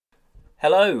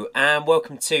Hello and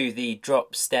welcome to the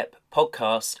Drop Step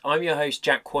podcast. I'm your host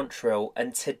Jack Quantrill,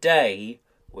 and today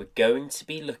we're going to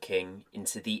be looking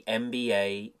into the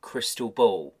NBA crystal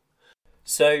ball.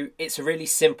 So it's a really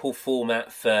simple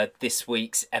format for this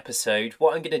week's episode.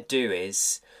 What I'm going to do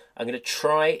is I'm going to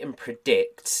try and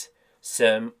predict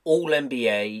some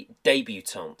All-NBA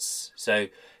debutants. So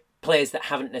players that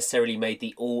haven't necessarily made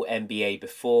the All-NBA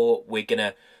before. We're going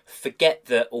to forget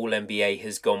that All-NBA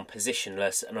has gone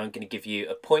positionless, and I'm going to give you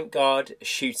a point guard, a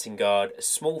shooting guard, a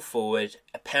small forward,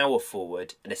 a power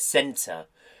forward, and a centre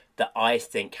that I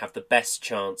think have the best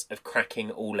chance of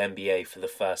cracking All-NBA for the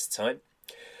first time.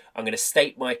 I'm going to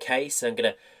state my case. I'm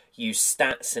going to use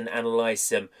stats and analyse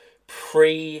some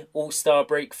pre-All-Star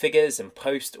break figures and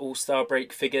post-All-Star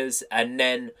break figures, and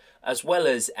then as well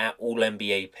as our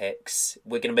All-NBA picks,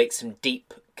 we're going to make some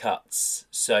deep cuts.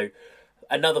 So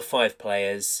another 5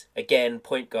 players, again,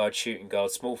 point guard, shooting guard,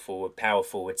 small forward, power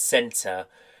forward, centre,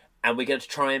 and we're going to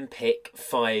try and pick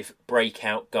 5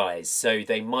 breakout guys. So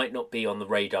they might not be on the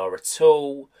radar at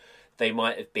all. They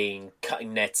might have been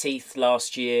cutting their teeth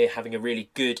last year, having a really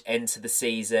good end to the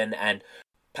season, and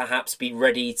perhaps be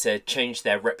ready to change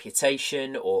their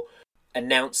reputation or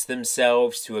announce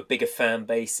themselves to a bigger fan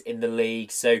base in the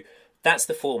league. So that's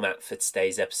the format for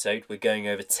today's episode. We're going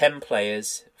over 10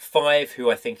 players, 5 who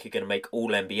I think are going to make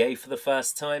All-NBA for the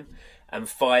first time, and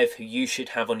 5 who you should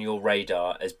have on your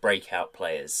radar as breakout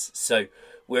players. So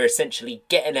we're essentially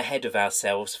getting ahead of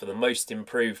ourselves for the most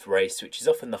improved race, which is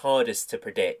often the hardest to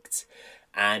predict.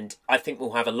 And I think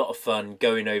we'll have a lot of fun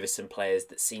going over some players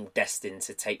that seem destined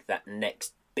to take that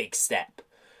next big step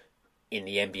in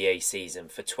the NBA season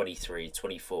for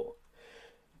 23-24.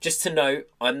 Just to note,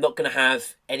 I'm not going to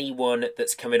have anyone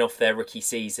that's coming off their rookie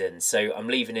season, so I'm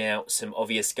leaving out some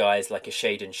obvious guys like a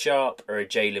Shaedon Sharpe or a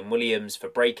Jalen Williams for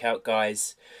breakout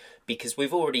guys, because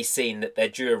we've already seen that they're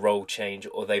due a role change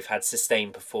or they've had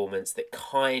sustained performance that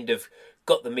kind of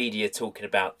got the media talking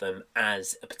about them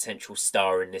as a potential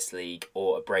star in this league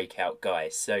or a breakout guy.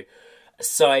 So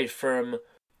aside from,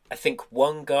 I think,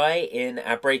 one guy in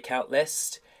our breakout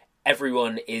list,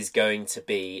 everyone is going to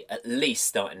be at least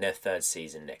starting their 3rd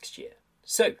season next year.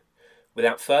 So,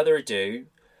 without further ado,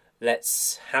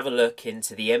 let's have a look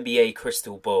into the NBA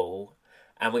crystal ball,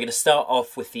 and we're going to start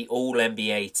off with the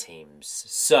All-NBA teams.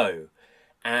 So,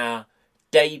 our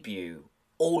debut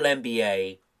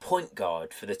All-NBA point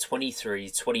guard for the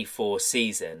 23-24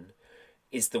 season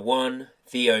is the one,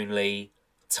 the only,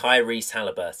 Tyrese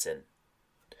Haliburton.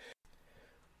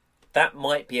 That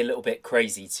might be a little bit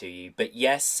crazy to you, but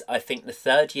yes, I think the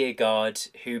 3rd-year guard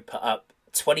who put up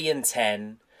 20 and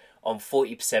 10 on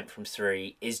 40% from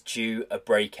 3 is due a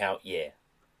breakout year.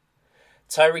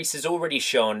 Tyrese has already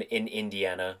shone in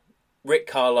Indiana. Rick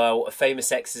Carlisle, a famous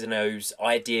X's and O's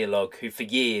ideologue who for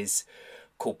years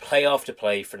called play after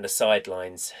play from the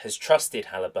sidelines, has trusted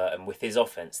Haliburton with his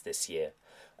offense this year,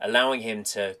 allowing him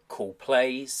to call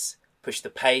plays, push the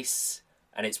pace,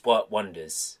 and it's worked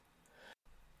wonders.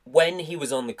 When he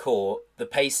was on the court, the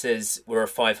Pacers were a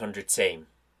 500 team.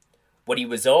 When he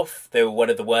was off, they were one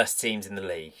of the worst teams in the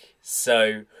league.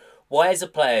 So, why is a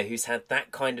player who's had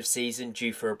that kind of season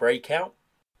due for a breakout?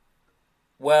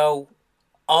 Well,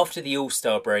 after the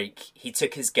All-Star break, he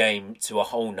took his game to a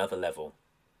whole nother level.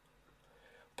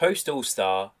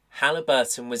 Post-All-Star,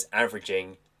 Haliburton was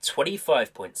averaging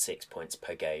 25.6 points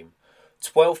per game,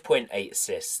 12.8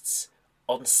 assists,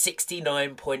 on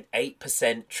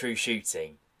 69.8% true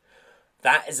shooting.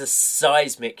 That is a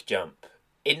seismic jump.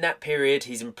 In that period,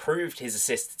 he's improved his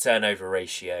assist-to-turnover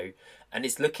ratio and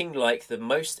is looking like the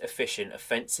most efficient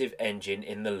offensive engine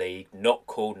in the league, not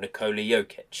called Nikola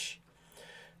Jokic.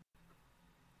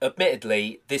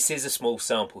 Admittedly, this is a small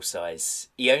sample size.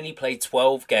 He only played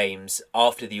 12 games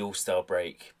after the All-Star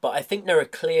break, but I think there are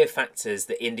clear factors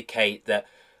that indicate that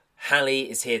Hallie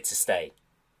is here to stay.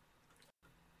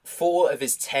 4 of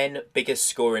his 10 biggest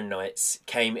scoring nights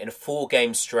came in a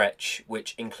 4-game stretch,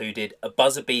 which included a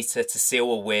buzzer beater to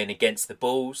seal a win against the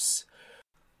Bulls,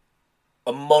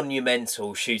 a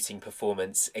monumental shooting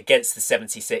performance against the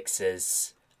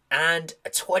 76ers, and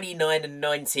a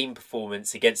 29-19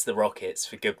 performance against the Rockets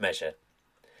for good measure.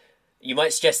 You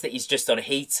might suggest that he's just on a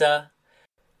heater.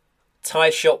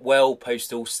 Ty shot well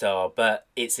post-All-Star, but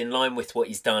it's in line with what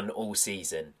he's done all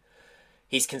season.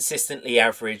 He's consistently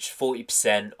averaged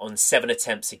 40% on 7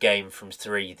 attempts a game from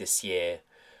 3 this year,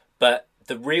 but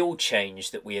the real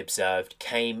change that we observed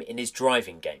came in his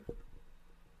driving game.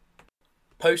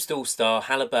 Post-All-Star,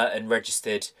 Haliburton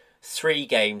registered 3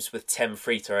 games with 10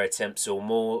 free throw attempts or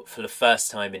more for the first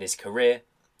time in his career.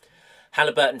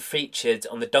 Haliburton featured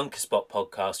on the Dunker Spot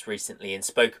podcast recently and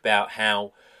spoke about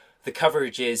how The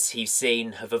coverages he's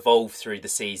seen have evolved through the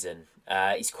season.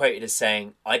 He's quoted as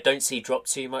saying, "I don't see drop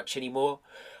too much anymore.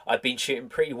 I've been shooting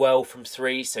pretty well from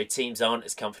three, so teams aren't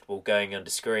as comfortable going under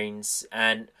screens."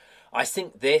 And I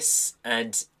think this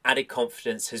and added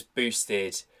confidence has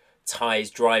boosted Ty's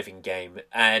driving game,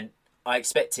 and I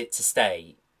expect it to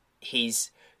stay.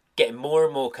 He's getting more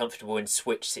and more comfortable in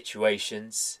switch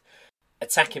situations,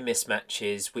 attacking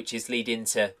mismatches, which is leading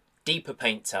to deeper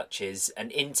paint touches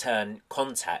and in turn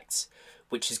contact,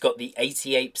 which has got the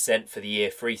 88% for the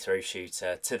year free throw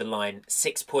shooter to the line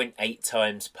 6.8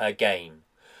 times per game.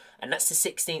 And that's the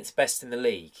 16th best in the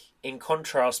league. In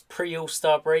contrast,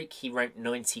 pre-All-Star break, he ranked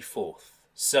 94th.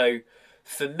 So,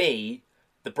 for me,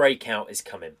 the breakout is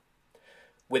coming.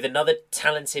 With another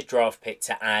talented draft pick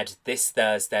to add this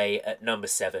Thursday at number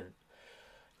 7,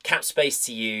 cap space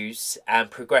to use, and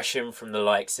progression from the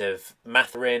likes of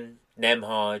Mathurin,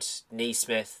 Nembhard,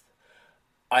 Neesmith,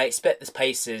 I expect the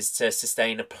Pacers to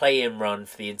sustain a play-in run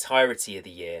for the entirety of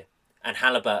the year, and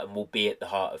Halliburton will be at the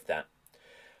heart of that.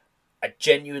 I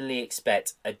genuinely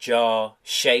expect a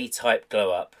Shea type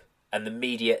glow up, and the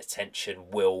media attention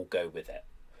will go with it.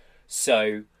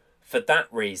 So, for that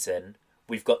reason,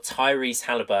 we've got Tyrese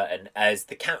Halliburton as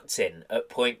the captain at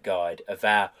point guard of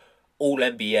our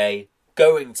All-NBA,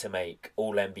 going to make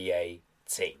All-NBA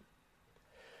team.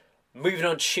 Moving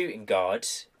on to shooting guard,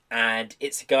 and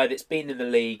it's a guy that's been in the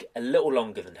league a little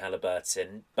longer than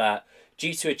Halliburton, but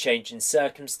due to a change in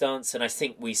circumstance, and I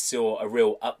think we saw a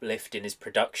real uplift in his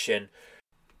production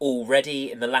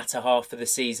already in the latter half of the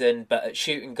season, but at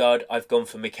shooting guard, I've gone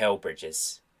for Mikal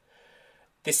Bridges.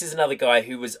 This is another guy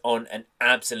who was on an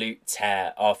absolute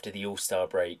tear after the All-Star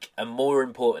break, and more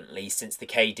importantly, since the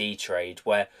KD trade,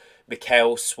 where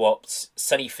Mikal swapped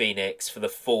Sunny Phoenix for the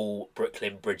full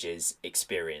Brooklyn Bridges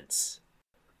experience.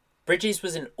 Bridges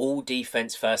was an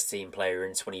all-defense first-team player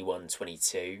in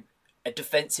 21-22, a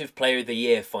Defensive Player of the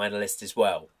Year finalist as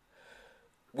well.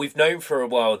 We've known for a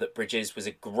while that Bridges was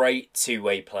a great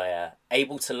two-way player,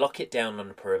 able to lock it down on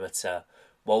the perimeter,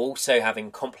 while also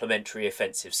having complementary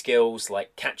offensive skills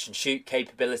like catch-and-shoot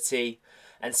capability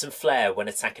and some flair when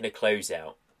attacking a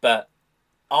closeout. But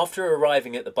after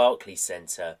arriving at the Barclays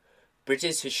Centre,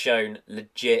 Bridges has shown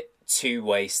legit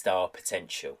two-way star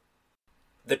potential.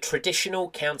 The traditional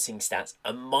counting stats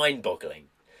are mind-boggling.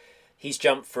 He's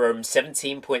jumped from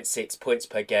 17.6 points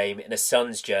per game in a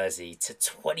Suns jersey to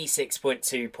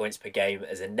 26.2 points per game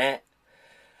as a net.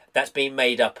 That's been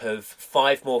made up of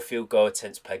 5 more field goal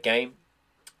attempts per game,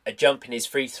 a jump in his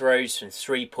free throws from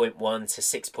 3.1 to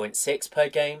 6.6 per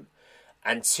game,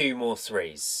 and 2 more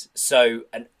threes. So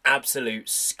an absolute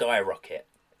skyrocket.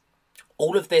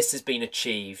 All of this has been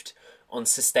achieved on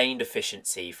sustained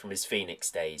efficiency from his Phoenix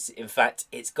days. In fact,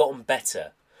 it's gotten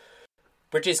better.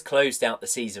 Bridges closed out the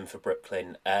season for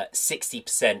Brooklyn at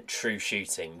 60% true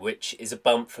shooting, which is a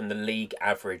bump from the league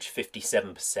average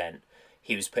 57%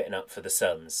 he was putting up for the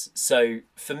Suns. So,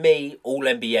 for me,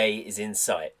 All-NBA is in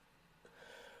sight.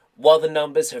 While the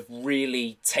numbers have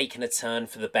really taken a turn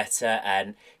for the better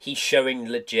and he's showing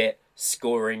legit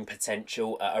scoring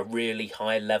potential at a really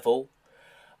high level,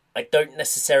 I don't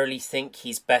necessarily think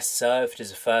he's best served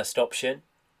as a first option.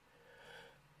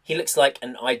 He looks like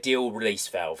an ideal release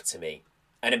valve to me.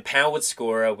 An empowered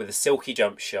scorer with a silky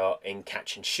jump shot in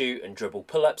catch and shoot and dribble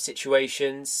pull-up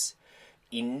situations.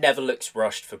 He never looks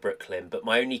rushed for Brooklyn, but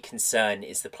my only concern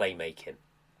is the playmaking.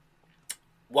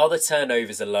 While the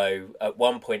turnovers are low at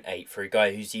 1.8 for a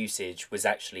guy whose usage was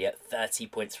actually at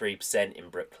 30.3% in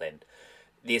Brooklyn,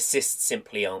 the assists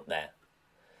simply aren't there.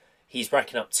 He's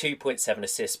racking up 2.7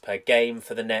 assists per game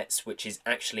for the Nets, which is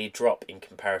actually a drop in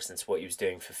comparison to what he was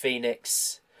doing for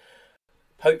Phoenix.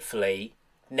 Hopefully,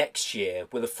 next year,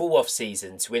 with a full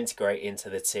off-season to integrate into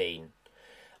the team,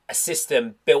 a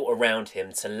system built around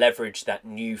him to leverage that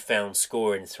newfound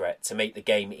scoring threat to make the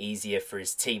game easier for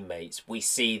his teammates, we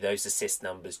see those assist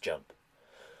numbers jump.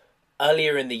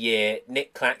 Earlier in the year,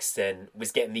 Nick Claxton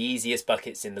was getting the easiest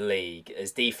buckets in the league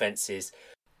as defences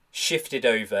shifted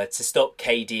over to stop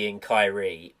KD and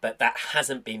Kyrie, but that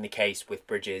hasn't been the case with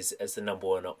Bridges as the number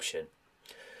one option.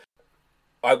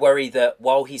 I worry that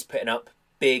while he's putting up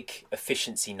big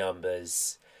efficiency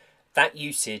numbers, that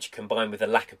usage combined with a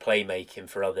lack of playmaking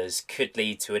for others could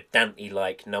lead to a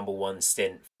Dantley-like number one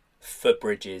stint for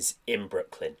Bridges in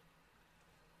Brooklyn.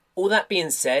 All that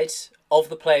being said, of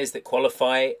the players that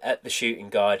qualify at the shooting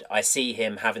guard, I see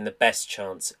him having the best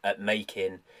chance at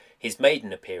making his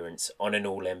maiden appearance on an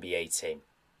All-NBA team.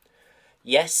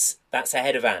 Yes, that's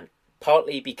ahead of Ant,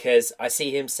 partly because I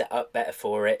see him set up better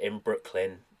for it in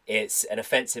Brooklyn. It's an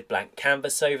offensive blank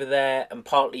canvas over there, and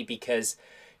partly because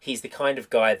he's the kind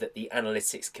of guy that the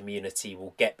analytics community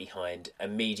will get behind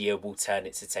and media will turn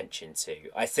its attention to.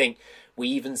 I think we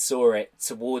even saw it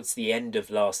towards the end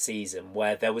of last season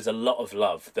where there was a lot of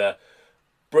love. The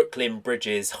Brooklyn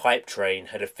Bridges hype train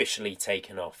had officially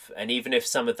taken off, and even if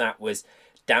some of that was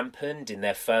dampened in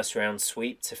their first round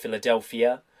sweep to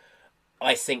Philadelphia,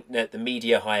 I think that the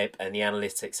media hype and the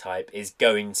analytics hype is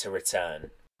going to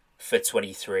return for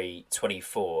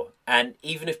 23-24. And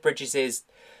even if Bridges'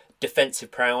 defensive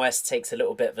prowess takes a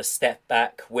little bit of a step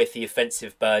back with the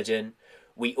offensive burden,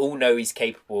 we all know he's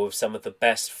capable of some of the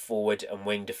best forward and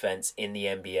wing defence in the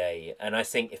NBA. And I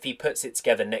think if he puts it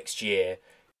together next year,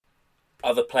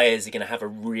 other players are going to have a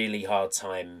really hard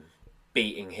time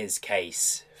beating his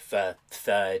case for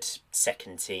third,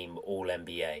 second team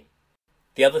All-NBA.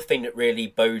 The other thing that really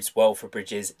bodes well for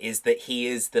Bridges is that he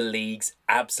is the league's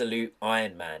absolute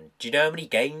Iron Man. Do you know how many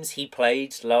games he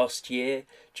played last year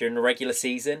during the regular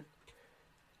season?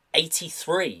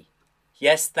 83.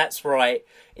 Yes, that's right.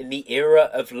 In the era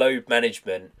of load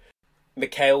management,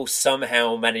 Mikhail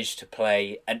somehow managed to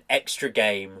play an extra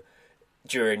game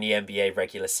during the NBA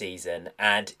regular season,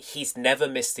 and he's never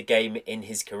missed a game in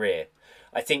his career.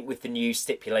 I think with the new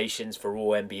stipulations for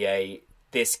All-NBA,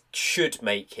 this should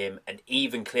make him an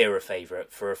even clearer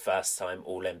favourite for a first-time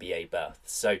All-NBA berth.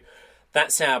 So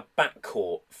that's our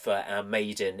backcourt for our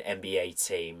maiden NBA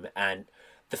team, and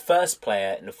the first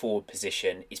player in the forward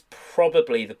position is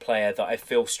probably the player that I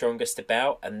feel strongest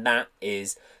about, and that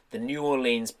is the New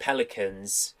Orleans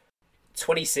Pelicans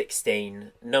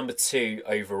 2016 number 2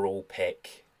 overall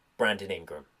pick, Brandon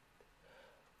Ingram.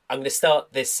 I'm going to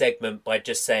start this segment by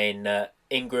just saying that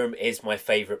Ingram is my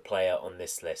favourite player on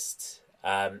this list.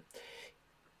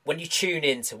 When you tune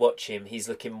in to watch him, he's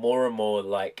looking more and more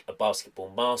like a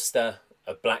basketball master,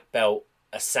 a black belt,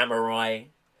 a samurai.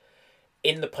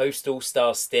 In the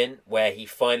post-All-Star stint where he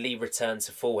finally returned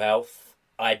to full health,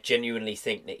 I genuinely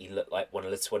think that he looked like one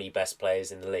of the 20 best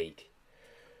players in the league.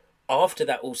 After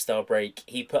that All-Star break,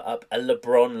 he put up a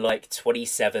LeBron-like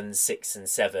 27, 6 and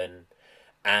 7.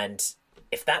 And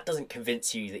if that doesn't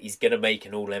convince you that he's going to make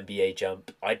an All-NBA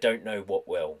jump, I don't know what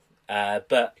will.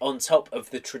 But on top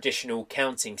of the traditional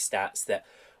counting stats that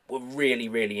were really,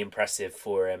 really impressive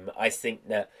for him, I think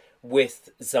that with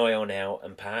Zion out,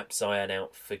 and perhaps Zion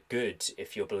out for good,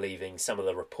 if you're believing some of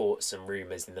the reports and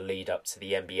rumours in the lead up to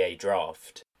the NBA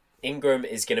draft, Ingram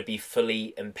is going to be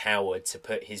fully empowered to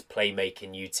put his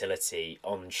playmaking utility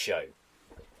on show.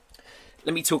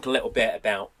 Let me talk a little bit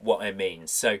about what I mean.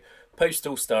 So, post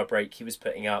All-Star break, he was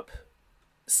putting up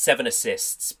 7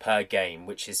 assists per game,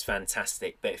 which is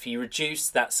fantastic. But if you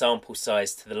reduce that sample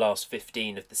size to the last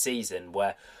 15 of the season,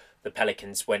 where the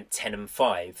Pelicans went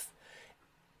 10-5,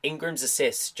 Ingram's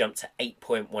assists jumped to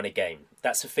 8.1 a game.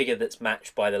 That's a figure that's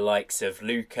matched by the likes of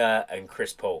Luka and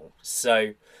Chris Paul.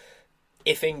 So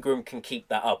if Ingram can keep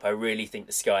that up, I really think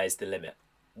the sky is the limit.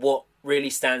 What really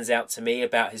stands out to me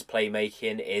about his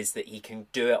playmaking is that he can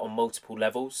do it on multiple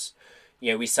levels.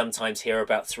 You know, we sometimes hear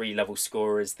about 3-level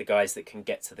scorers, the guys that can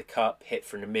get to the cup, hit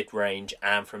from the mid-range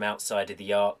and from outside of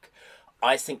the arc.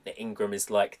 I think that Ingram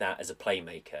is like that as a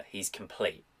playmaker. He's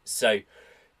complete. So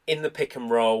in the pick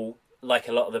and roll, like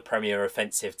a lot of the premier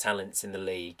offensive talents in the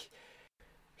league,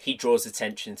 he draws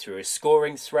attention through his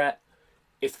scoring threat.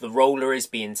 If the roller is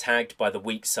being tagged by the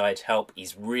weak side help,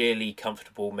 he's really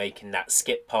comfortable making that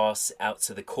skip pass out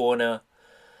to the corner.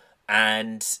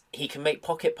 And he can make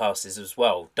pocket passes as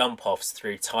well, dump offs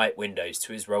through tight windows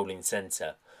to his rolling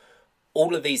centre.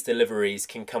 All of these deliveries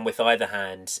can come with either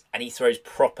hand, and he throws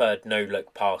proper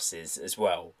no-look passes as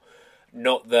well.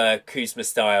 Not the Kuzma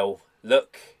style,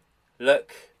 look,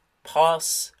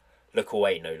 pass, look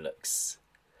away, no looks.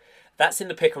 That's in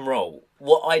the pick and roll.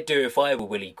 What I'd do if I were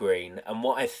Willie Green, and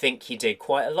what I think he did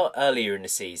quite a lot earlier in the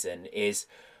season, is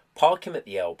park him at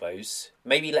the elbows,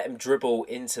 maybe let him dribble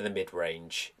into the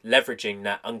mid-range, leveraging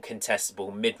that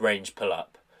uncontestable mid-range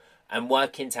pull-up, and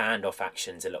work into handoff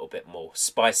actions a little bit more,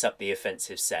 spice up the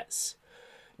offensive sets.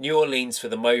 New Orleans for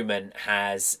the moment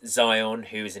has Zion,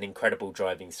 who is an incredible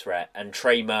driving threat, and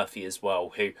Trey Murphy as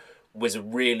well, who was a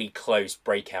really close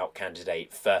breakout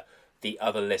candidate for the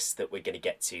other list that we're going to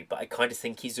get to. But I kind of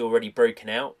think he's already broken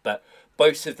out. But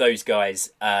both of those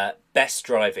guys are best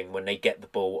driving when they get the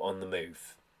ball on the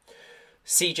move.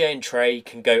 CJ and Trey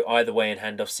can go either way in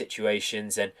handoff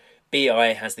situations, and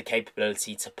BI has the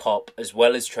capability to pop as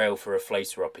well as trail for a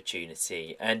floater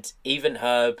opportunity. And even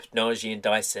Herb, Najee and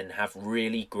Dyson have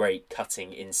really great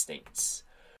cutting instincts.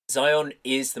 Zion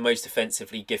is the most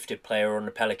offensively gifted player on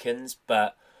the Pelicans,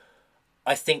 but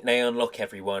I think they unlock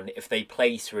everyone if they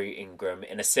play through Ingram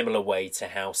in a similar way to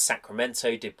how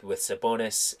Sacramento did with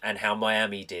Sabonis and how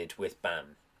Miami did with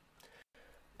Bam.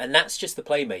 And that's just the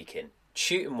playmaking.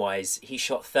 Shooting wise, he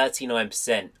shot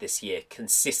 39% this year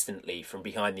consistently from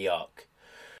behind the arc.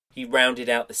 He rounded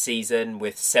out the season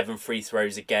with 7 free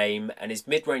throws a game, and his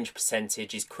mid-range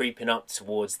percentage is creeping up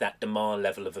towards that DeMar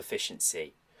level of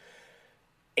efficiency.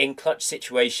 In clutch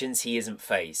situations, he isn't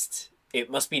phased.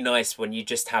 It must be nice when you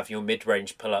just have your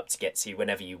mid-range pull-up to get to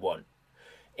whenever you want.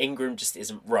 Ingram just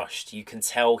isn't rushed. You can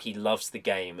tell he loves the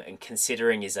game, and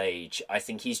considering his age, I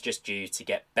think he's just due to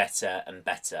get better and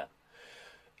better.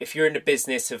 If you're in the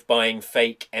business of buying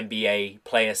fake NBA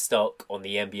player stock on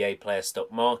the NBA player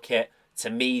stock market, to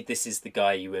me, this is the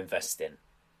guy you invest in.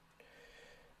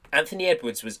 Anthony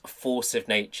Edwards was a force of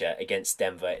nature against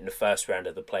Denver in the first round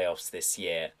of the playoffs this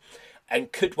year,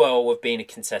 and could well have been a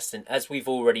contestant, as we've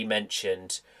already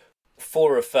mentioned,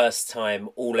 for a first-time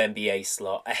All-NBA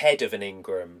slot ahead of an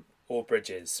Ingram or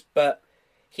Bridges. But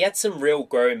he had some real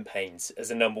growing pains as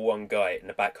a number one guy in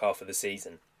the back half of the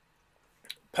season.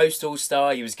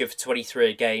 Post-All-Star, he was good for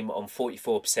 23 a game on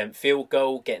 44% field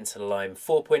goal, getting to the line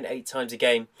 4.8 times a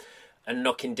game, and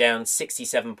knocking down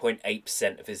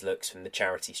 67.8% of his looks from the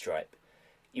charity stripe.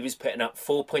 He was putting up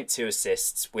 4.2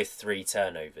 assists with 3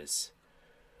 turnovers.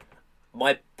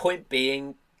 My point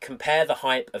being, compare the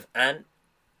hype of Ant,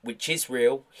 which is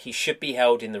real, he should be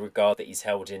held in the regard that he's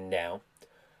held in now,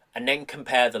 and then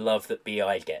compare the love that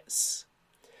B.I. gets.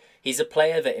 He's a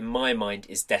player that in my mind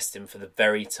is destined for the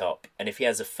very top, and if he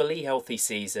has a fully healthy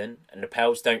season, and the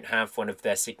Pels don't have one of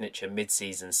their signature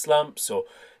mid-season slumps or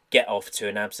get off to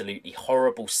an absolutely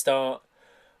horrible start,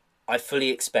 I fully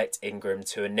expect Ingram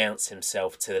to announce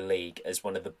himself to the league as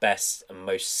one of the best and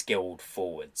most skilled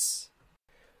forwards.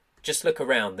 Just look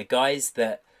around, the guys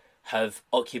that have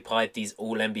occupied these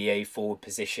All-NBA forward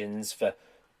positions for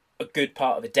a good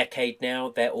part of a decade now,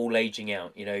 they're all aging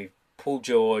out. You know, Paul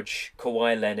George,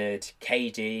 Kawhi Leonard,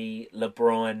 KD,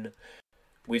 LeBron.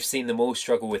 We've seen them all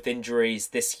struggle with injuries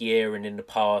this year and in the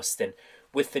past, and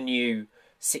with the new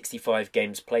 65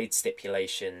 games played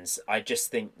stipulations, I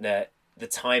just think that the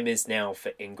time is now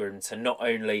for Ingram to not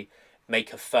only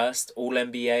make a first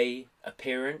All-NBA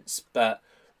appearance, but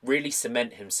really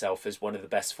cement himself as one of the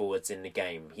best forwards in the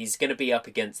game. He's going to be up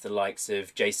against the likes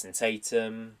of Jason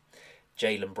Tatum,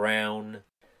 Jaylen Brown,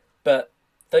 but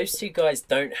those two guys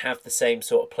don't have the same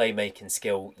sort of playmaking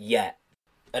skill yet.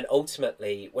 And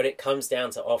ultimately, when it comes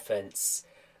down to offense,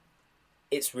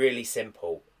 it's really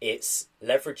simple. It's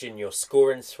leveraging your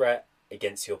scoring threat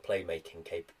against your playmaking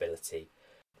capability.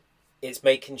 It's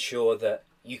making sure that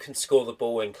you can score the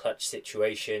ball in clutch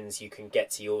situations, you can get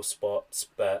to your spots,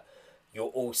 but you're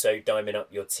also diming up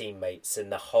your teammates and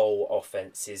the whole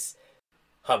offense is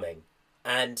humming.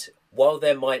 And while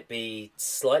there might be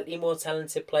slightly more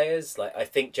talented players, like I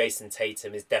think Jason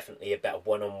Tatum is definitely a better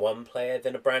one-on-one player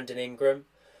than a Brandon Ingram,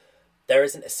 there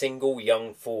isn't a single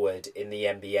young forward in the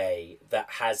NBA that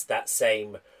has that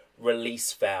same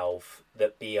release valve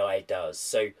that B.I. does.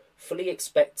 So fully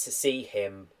expect to see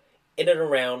him in and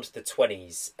around the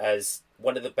 20s as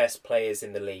one of the best players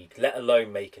in the league, let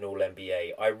alone make an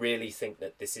All-NBA. I really think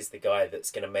that this is the guy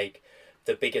that's going to make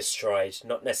the biggest stride,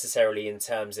 not necessarily in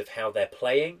terms of how they're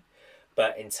playing,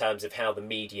 but in terms of how the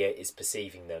media is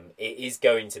perceiving them. It is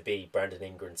going to be Brandon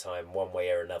Ingram time one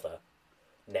way or another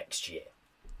next year.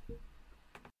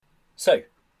 So,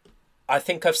 I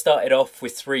think I've started off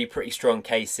with 3 pretty strong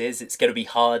cases. It's going to be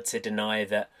hard to deny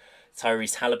that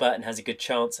Tyrese Halliburton has a good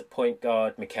chance at point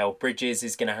guard. Mikal Bridges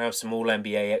is going to have some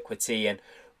All-NBA equity. And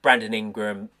Brandon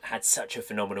Ingram had such a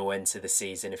phenomenal end to the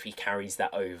season. If he carries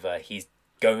that over, he's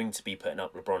going to be putting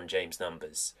up LeBron James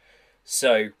numbers.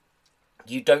 So,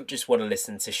 you don't just want to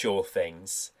listen to sure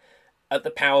things. At the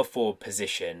power forward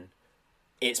position,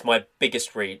 it's my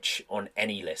biggest reach on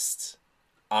any list.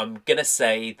 I'm going to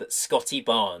say that Scotty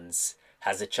Barnes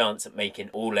has a chance at making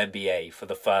All-NBA for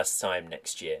the first time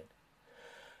next year.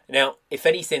 Now, if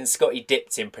anything, Scotty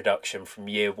dipped in production from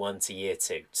year 1 to year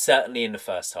 2, certainly in the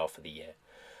first half of the year.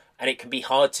 And it can be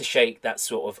hard to shake that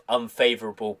sort of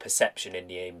unfavourable perception in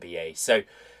the NBA. So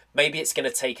maybe it's going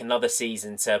to take another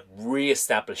season to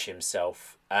re-establish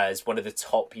himself as one of the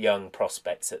top young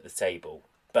prospects at the table.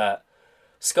 But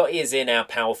Scotty is in our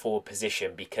power forward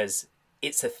position because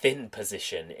it's a thin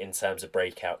position in terms of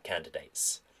breakout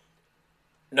candidates.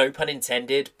 No pun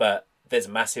intended, but there's a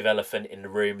massive elephant in the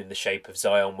room in the shape of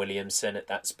Zion Williamson at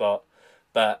that spot.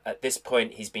 But at this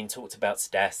point, he's been talked about to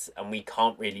death, and we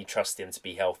can't really trust him to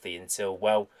be healthy until,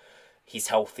 well, he's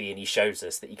healthy and he shows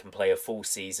us that he can play a full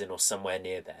season or somewhere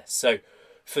near there. So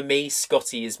for me,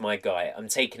 Scotty is my guy. I'm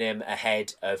taking him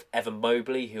ahead of Evan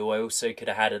Mobley, who I also could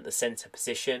have had at the centre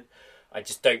position. I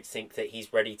just don't think that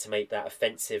he's ready to make that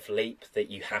offensive leap that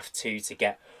you have to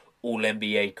get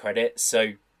All-NBA credit.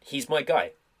 So he's my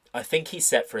guy. I think he's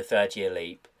set for a third-year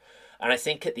leap, and I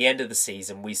think at the end of the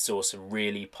season we saw some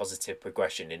really positive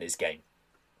progression in his game.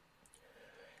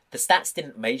 The stats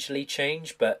didn't majorly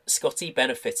change, but Scotty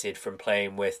benefited from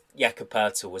playing with Jakob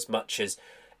Poeltl as much as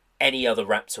any other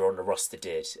Raptor on the roster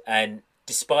did, and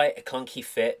despite a clunky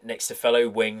fit next to fellow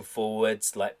wing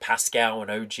forwards like Pascal and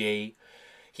OG,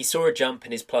 he saw a jump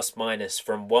in his plus-minus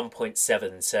from 1.7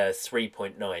 to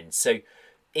 3.9. So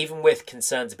even with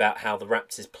concerns about how the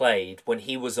Raptors played, when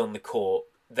he was on the court,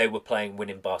 they were playing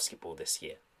winning basketball this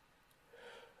year.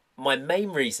 My main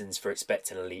reasons for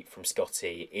expecting a leap from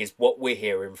Scotty is what we're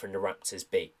hearing from the Raptors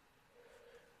beat.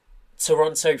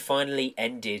 Toronto finally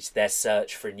ended their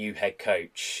search for a new head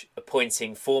coach,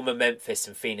 appointing former Memphis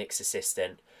and Phoenix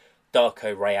assistant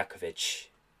Darko Rajakovic.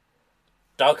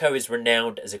 Darko is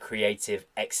renowned as a creative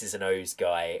X's and O's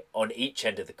guy on each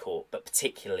end of the court, but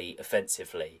particularly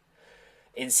offensively.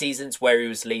 In seasons where he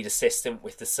was lead assistant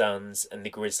with the Suns and the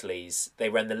Grizzlies, they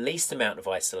ran the least amount of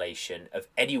isolation of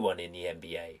anyone in the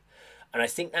NBA. And I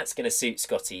think that's going to suit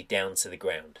Scotty down to the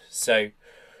ground. So,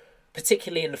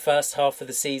 particularly in the first half of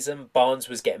the season, Barnes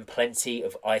was getting plenty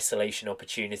of isolation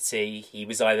opportunity. He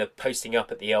was either posting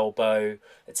up at the elbow,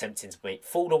 attempting to make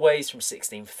fallaways from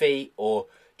 16 feet, or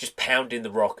just pounding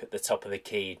the rock at the top of the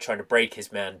key, trying to break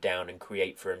his man down and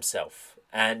create for himself.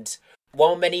 And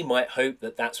while many might hope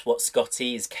that that's what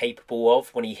Scotty is capable of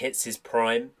when he hits his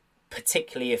prime,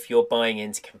 particularly if you're buying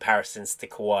into comparisons to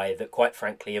Kawhi that quite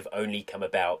frankly have only come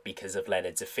about because of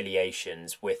Leonard's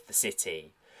affiliations with the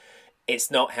city,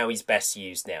 it's not how he's best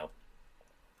used now.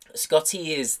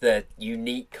 Scotty is the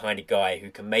unique kind of guy who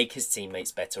can make his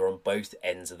teammates better on both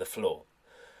ends of the floor.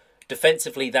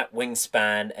 Defensively, that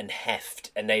wingspan and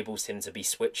heft enables him to be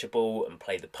switchable and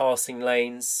play the passing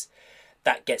lanes.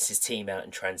 That gets his team out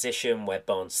in transition where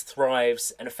Barnes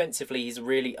thrives. And offensively, he's a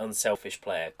really unselfish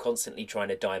player, constantly trying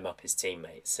to dime up his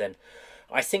teammates. And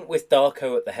I think with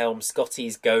Darko at the helm,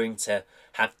 Scotty's going to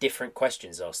have different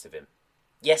questions asked of him.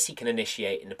 Yes, he can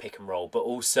initiate in the pick and roll, but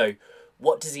also,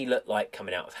 what does he look like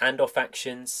coming out of handoff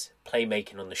actions,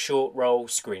 playmaking on the short roll,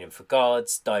 screening for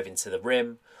guards, diving to the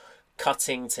rim,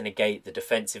 cutting to negate the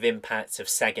defensive impact of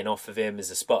sagging off of him as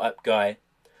a spot-up guy.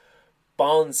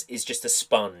 Barnes is just a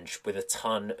sponge with a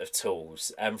ton of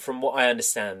tools, and from what I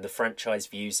understand, the franchise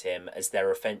views him as their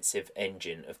offensive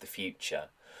engine of the future.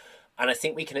 And I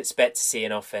think we can expect to see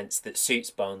an offense that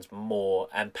suits Barnes more,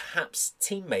 and perhaps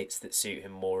teammates that suit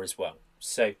him more as well.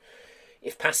 So,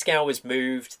 if Pascal is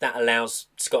moved, that allows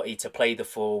Scotty to play the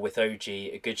 4 with OG,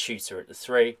 a good shooter at the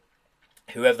 3,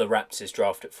 whoever the Raptors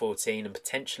draft at 14, and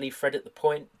potentially Fred at the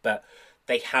point, but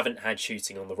they haven't had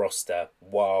shooting on the roster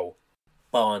while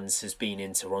Barnes has been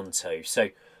in Toronto. So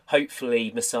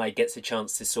hopefully Masai gets a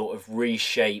chance to sort of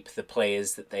reshape the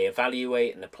players that they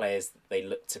evaluate and the players that they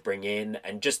look to bring in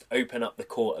and just open up the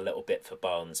court a little bit for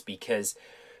Barnes, because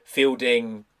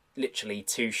fielding literally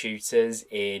 2 shooters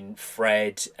in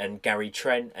Fred and Gary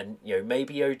Trent and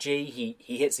maybe OG, he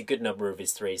hits a good number of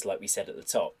his threes like we said at the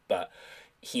top, but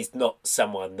he's not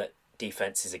someone that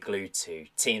defenses are glued to.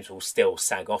 Teams will still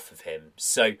sag off of him.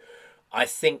 So I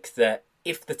think that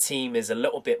if the team is a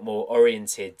little bit more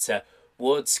oriented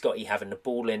towards Scotty having the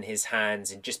ball in his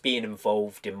hands and just being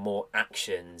involved in more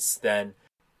actions, then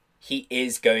he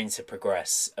is going to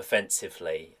progress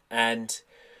offensively. And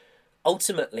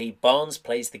ultimately, Barnes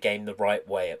plays the game the right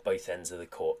way at both ends of the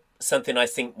court. Something I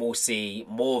think we'll see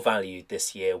more valued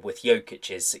this year with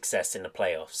Jokic's success in the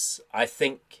playoffs. I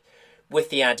think with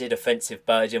the added offensive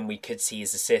burden, we could see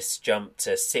his assists jump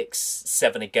to 6,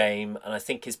 7 a game, and I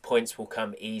think his points will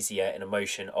come easier in a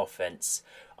motion offense,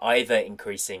 either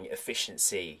increasing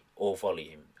efficiency or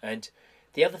volume. And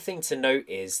the other thing to note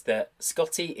is that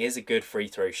Scotty is a good free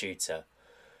throw shooter.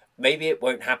 Maybe it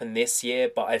won't happen this year,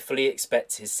 but I fully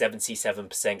expect his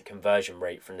 77% conversion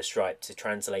rate from the stripe to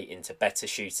translate into better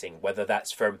shooting, whether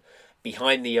that's from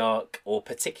behind the arc or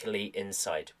particularly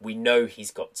inside. We know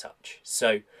he's got touch.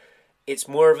 So it's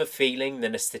more of a feeling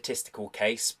than a statistical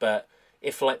case, but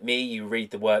if, like me, you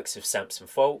read the works of Samson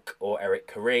Falk or Eric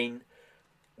Koreen,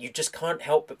 you just can't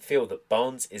help but feel that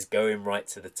Barnes is going right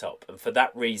to the top. And for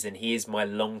that reason, he is my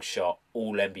long shot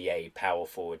All-NBA power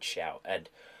forward shout. And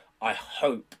I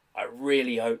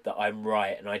really hope that I'm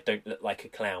right and I don't look like a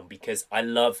clown, because I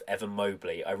love Evan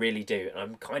Mobley. I really do. And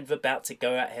I'm kind of about to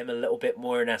go at him a little bit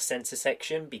more in our centre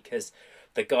section, because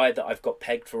the guy that I've got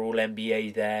pegged for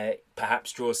All-NBA there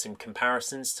perhaps draws some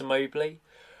comparisons to Mobley.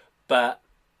 But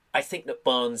I think that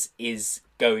Barnes is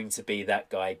going to be that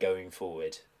guy going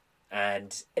forward.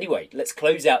 And anyway, let's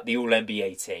close out the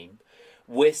All-NBA team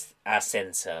with our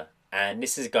centre. And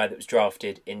this is a guy that was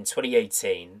drafted in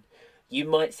 2018, You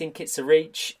might think it's a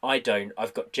reach. I don't.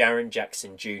 I've got Jaren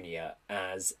Jackson Jr.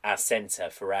 as our centre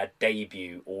for our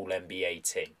debut All-NBA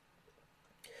team.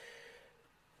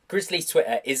 Grizzlies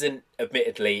Twitter isn't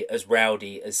admittedly as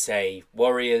rowdy as, say,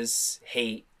 Warriors,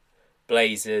 Heat,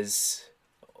 Blazers,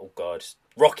 oh god,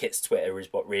 Rockets Twitter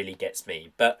is what really gets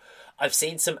me. But I've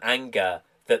seen some anger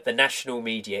that the national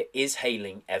media is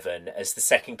hailing Evan as the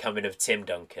second coming of Tim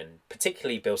Duncan,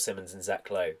 particularly Bill Simmons and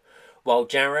Zach Lowe, while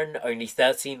Jaren, only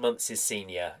 13 months his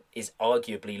senior, is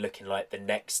arguably looking like the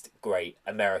next great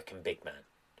American big man.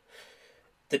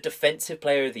 The Defensive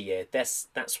Player of the Year, that's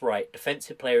right,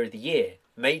 Defensive Player of the Year,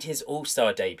 made his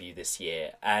All-Star debut this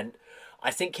year, and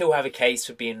I think he'll have a case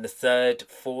for being the third,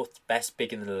 fourth best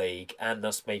big in the league and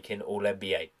thus making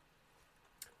All-NBA.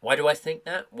 Why do I think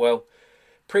that? Well,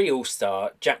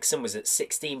 pre-All-Star, Jackson was at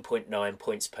 16.9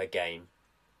 points per game.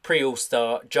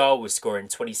 Pre-All-Star, Jar was scoring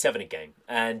 27 a game,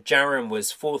 and Jaren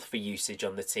was fourth for usage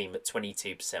on the team at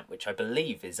 22%, which I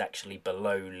believe is actually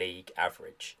below league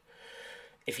average.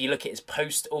 If you look at his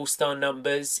post-All-Star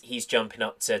numbers, he's jumping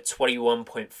up to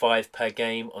 21.5 per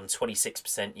game on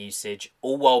 26% usage,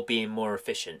 all while being more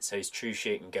efficient. So his true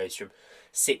shooting goes from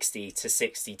 60 to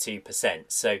 62%.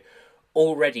 So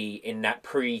already in that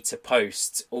pre to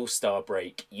post All-Star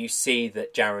break, you see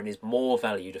that Jaren is more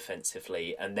valued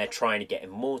offensively and they're trying to get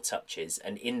him more touches.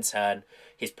 And in turn,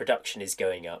 his production is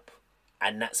going up.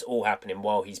 And that's all happening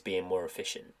while he's being more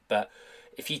efficient. But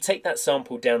if you take that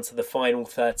sample down to the final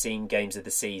 13 games of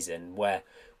the season, where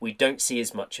we don't see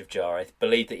as much of Jar, I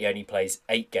believe that he only plays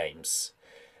 8 games,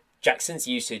 Jackson's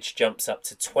usage jumps up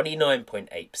to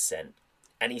 29.8%,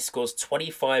 and he scores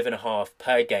 25.5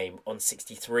 per game on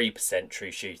 63%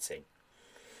 true shooting.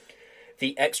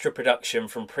 The extra production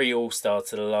from pre-All-Star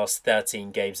to the last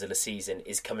 13 games of the season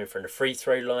is coming from the free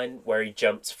throw line, where he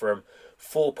jumped from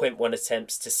 4.1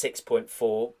 attempts to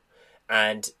 6.4,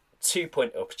 and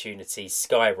 2-point opportunities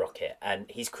skyrocket, and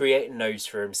he's creating those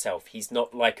for himself. He's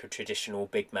not like a traditional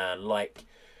big man, like,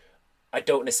 I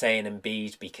don't want to say an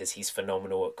Embiid because he's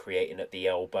phenomenal at creating at the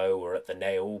elbow or at the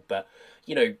nail, but,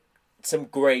 you know, some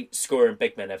great scoring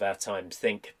big men of our times.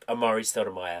 Think Amari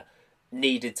Stoudemire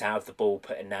needed to have the ball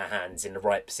put in their hands in the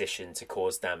right position to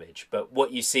cause damage. But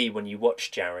what you see when you watch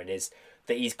Jaren is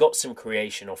that he's got some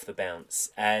creation off the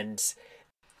bounce, and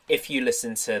if you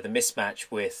listen to the mismatch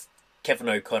with Kevin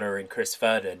O'Connor and Chris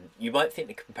Verdon, you might think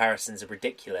the comparisons are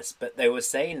ridiculous, but they were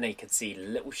saying they could see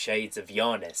little shades of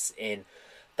Giannis in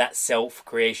that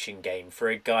self-creation game for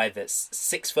a guy that's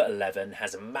 6'11",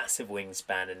 has a massive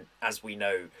wingspan, and as we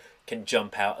know, can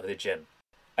jump out of the gym.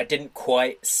 I didn't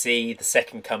quite see the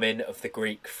second coming of the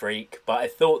Greek Freak, but I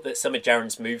thought that some of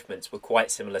Jaren's movements were quite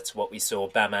similar to what we saw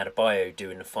Bam Adebayo do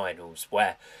in the finals,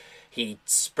 where he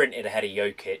sprinted ahead of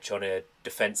Jokic on a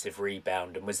defensive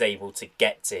rebound and was able to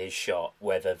get to his shot,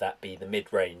 whether that be the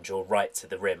mid-range or right to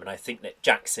the rim. And I think that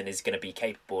Jackson is going to be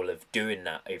capable of doing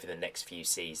that over the next few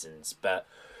seasons. But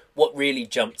what really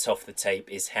jumped off the tape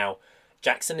is how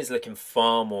Jackson is looking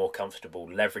far more comfortable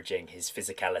leveraging his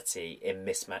physicality in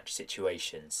mismatch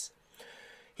situations.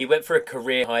 He went for a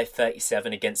career-high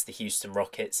 37 against the Houston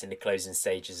Rockets in the closing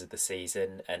stages of the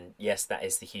season. And yes, that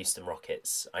is the Houston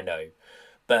Rockets, I know.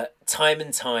 But time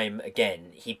and time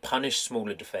again, he punished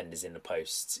smaller defenders in the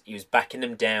post. He was backing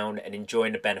them down and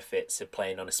enjoying the benefits of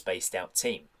playing on a spaced out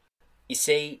team. You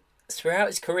see, throughout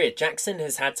his career, Jackson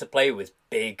has had to play with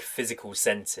big physical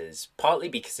centres, partly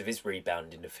because of his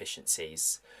rebounding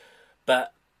efficiencies.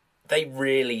 But they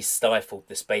really stifled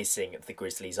the spacing of the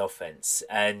Grizzlies' offense.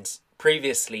 And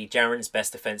previously, Jaren's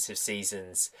best offensive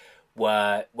seasons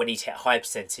were when he'd hit a high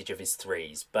percentage of his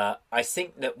threes. But I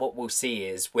think that what we'll see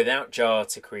is, without Jar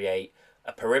to create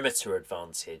a perimeter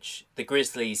advantage, the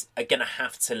Grizzlies are going to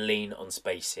have to lean on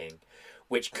spacing,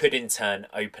 which could in turn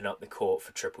open up the court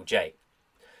for Triple J.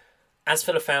 As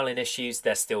for the fouling issues,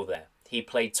 they're still there. He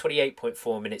played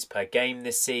 28.4 minutes per game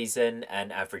this season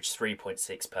and averaged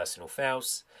 3.6 personal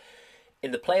fouls.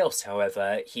 In the playoffs,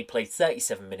 however, he played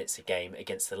 37 minutes a game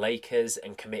against the Lakers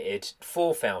and committed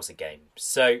 4 fouls a game.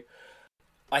 So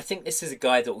I think this is a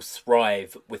guy that will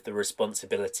thrive with the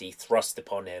responsibility thrust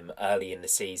upon him early in the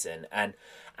season. And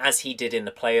as he did in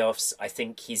the playoffs, I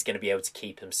think he's going to be able to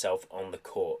keep himself on the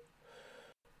court.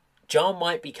 Jar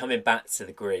might be coming back to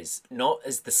the Grizz, not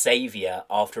as the saviour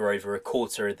after over a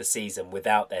quarter of the season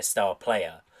without their star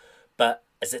player, but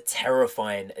as a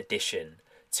terrifying addition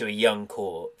to a young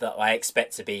core that I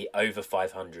expect to be over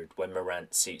 500 when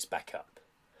Morant suits back up.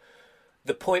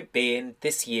 The point being,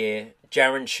 this year,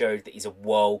 Jaren showed that he's a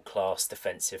world-class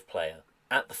defensive player,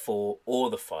 at the 4 or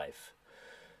the 5.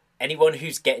 Anyone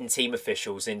who's getting team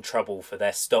officials in trouble for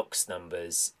their stocks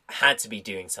numbers had to be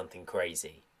doing something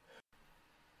crazy.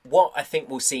 what I think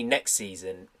we'll see next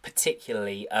season,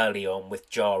 particularly early on with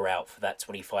Jar out for that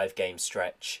 25 game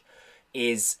stretch,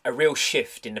 is a real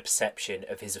shift in the perception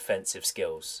of his offensive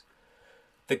skills.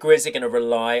 The Grizz are going to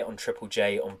rely on Triple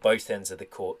J on both ends of the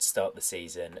court to start the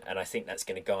season, and I think that's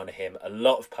going to garner him a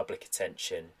lot of public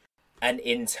attention and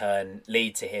in turn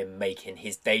lead to him making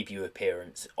his debut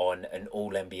appearance on an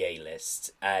All-NBA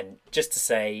list. And just to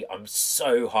say, I'm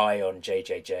so high on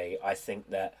JJJ. I think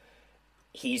that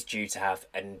he's due to have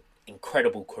an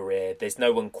incredible career. There's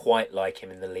no one quite like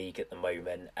him in the league at the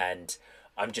moment, and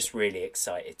I'm just really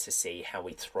excited to see how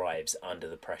he thrives under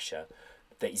the pressure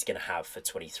that he's going to have for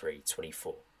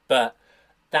 23-24. But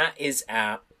that is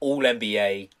our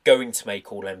All-NBA, going to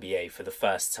make All-NBA for the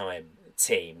first time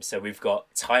team. So we've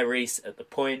got Tyrese at the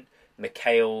point,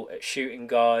 Mikhail at shooting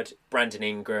guard, Brandon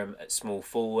Ingram at small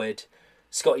forward,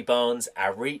 Scotty Barnes,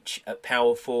 our reach, at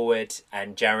power forward,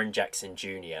 and Jaren Jackson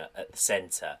Jr. at the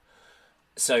centre.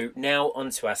 So now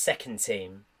onto our second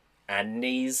team, and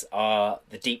these are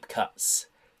the deep cuts.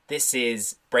 This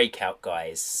is breakout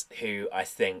guys who I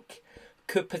think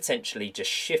could potentially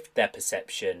just shift their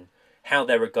perception, how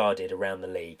they're regarded around the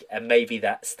league, and maybe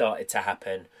that started to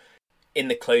happen in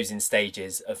the closing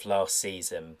stages of last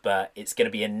season, but it's going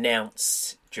to be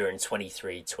announced during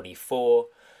 23-24.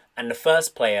 And the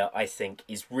first player I think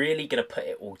is really going to put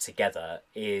it all together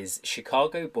is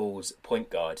Chicago Bulls point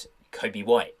guard Coby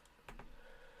White.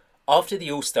 After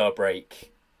the All-Star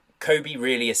break, Coby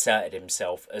really asserted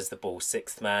himself as the Bulls'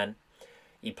 sixth man.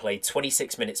 He played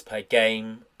 26 minutes per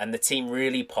game, and the team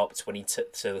really popped when he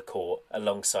took to the court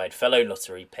alongside fellow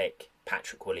lottery pick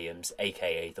Patrick Williams,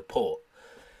 aka The Port.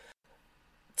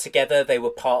 Together, they were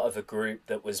part of a group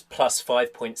that was plus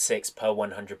 5.6 per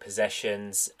 100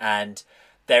 possessions, and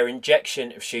their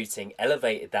injection of shooting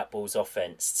elevated that Bulls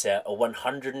offense to a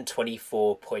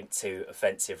 124.2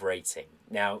 offensive rating.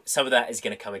 Now, some of that is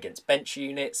going to come against bench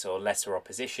units or lesser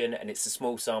opposition, and it's a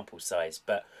small sample size,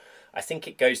 but I think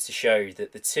it goes to show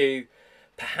that the two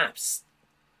perhaps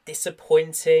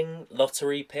disappointing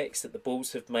lottery picks that the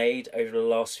Bulls have made over the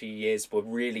last few years were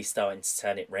really starting to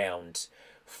turn it round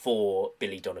for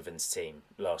Billy Donovan's team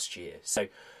last year. So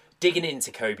digging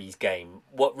into Coby's game,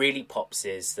 what really pops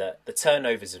is that the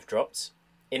turnovers have dropped.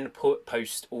 In the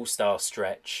post All-Star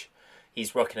stretch,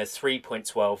 he's rocking a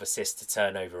 3.12 assist to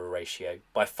turnover ratio,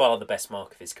 by far the best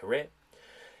mark of his career.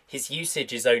 His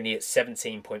usage is only at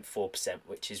 17.4%,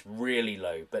 which is really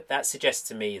low, but that suggests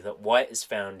to me that White has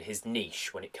found his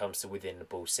niche when it comes to within the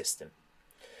Bulls system.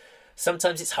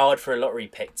 Sometimes it's hard for a lottery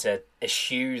pick to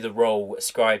eschew the role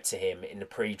ascribed to him in the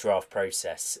pre-draft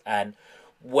process, and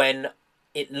when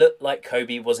it looked like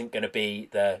Coby wasn't going to be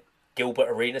the Gilbert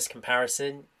Arenas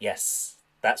comparison, yes,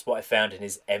 that's what I found in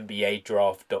his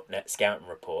NBADraft.net scouting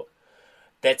report.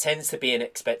 There tends to be an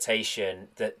expectation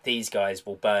that these guys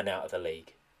will burn out of the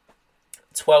league.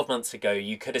 12 months ago,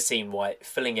 you could have seen White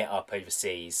filling it up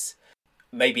overseas,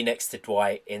 maybe next to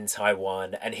Dwight in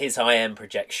Taiwan, and his IM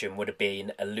projection would have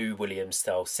been a Lou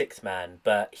Williams-style sixth man,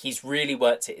 but he's really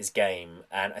worked at his game,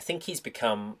 and I think he's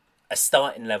become a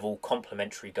starting level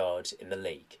complementary guard in the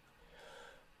league.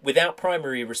 Without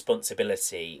primary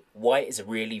responsibility, White is a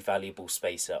really valuable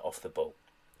spacer off the ball.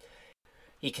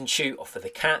 He can shoot off of the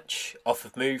catch, off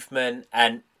of movement,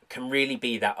 and can really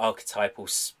be that archetypal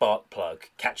spark plug,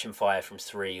 catching fire from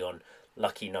three on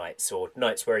lucky nights or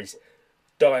nights where he's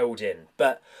dialed in.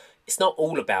 But it's not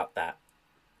all about that.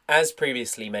 As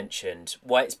previously mentioned,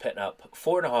 White's putting up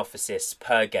 4.5 assists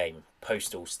per game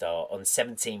post All-Star on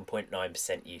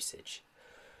 17.9% usage.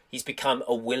 He's become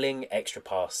a willing extra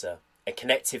passer, a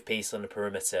connective piece on the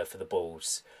perimeter for the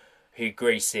Bulls, who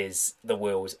greases the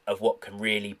wheels of what can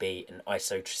really be an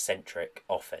isocentric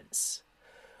offense.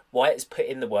 White has put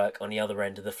in the work on the other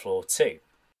end of the floor too.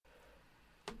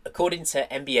 According to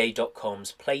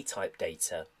NBA.com's play type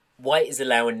data, White is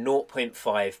allowing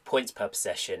 0.5 points per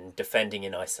possession defending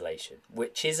in isolation,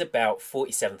 which is about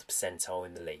 47th percentile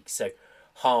in the league, so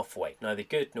halfway, neither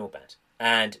good nor bad.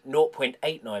 And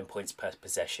 0.89 points per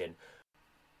possession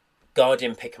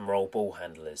guarding pick and roll ball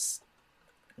handlers.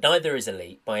 Neither is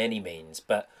elite by any means,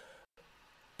 but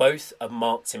both are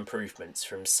marked improvements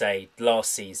from, say,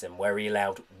 last season, where he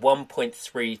allowed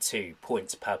 1.32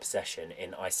 points per possession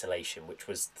in isolation, which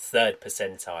was 3rd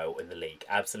percentile in the league.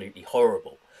 Absolutely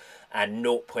horrible. And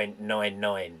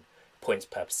 0.99 points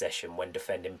per possession when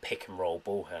defending pick and roll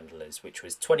ball handlers, which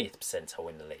was 20th percentile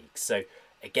in the league. So,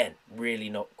 again, really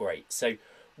not great. So,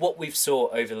 what we've saw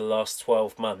over the last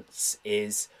 12 months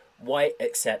is White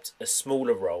accept a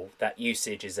smaller role. That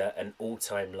usage is at an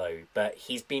all-time low, but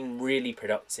he's been really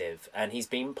productive and he's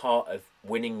been part of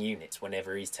winning units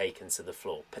whenever he's taken to the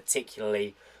floor,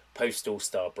 particularly post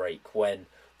All-Star break when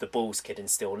the Bulls could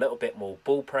instill a little bit more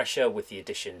ball pressure with the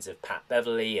additions of Pat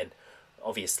Beverley and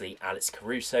obviously Alex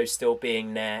Caruso still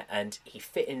being there, and he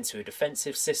fit into a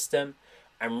defensive system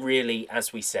and really,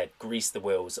 as we said, greased the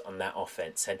wheels on that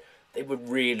offense. And they were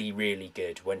really, really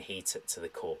good when he took to the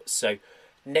court. So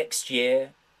next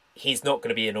year, he's not going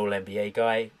to be an All-NBA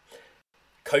guy.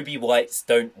 Kobe Whites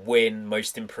don't win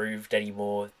Most Improved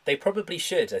anymore. They probably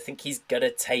should. I think he's going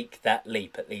to take that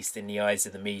leap, at least in the eyes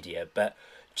of the media. But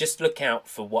just look out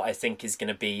for what I think is going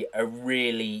to be a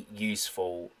really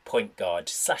useful point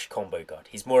guard / combo guard.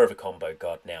 He's more of a combo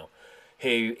guard now,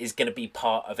 who is going to be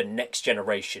part of a next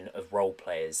generation of role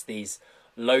players. These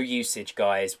low usage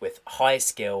guys with high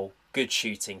skill, good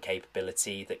shooting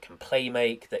capability, that can play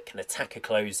make, that can attack a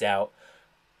closeout,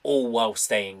 all while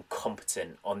staying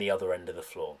competent on the other end of the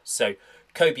floor. So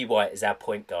Kobe White is our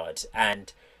point guard.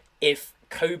 And if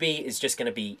Kobe is just going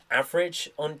to be average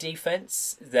on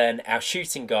defense, then our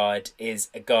shooting guard is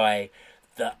a guy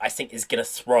that I think is going to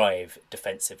thrive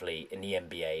defensively in the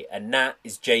NBA. And that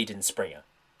is Jaden Springer.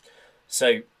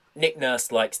 So Nick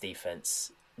Nurse likes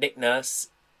defense. Nick Nurse,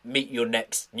 meet your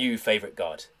next new favourite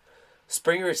guard.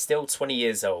 Springer is still 20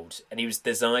 years old, and he was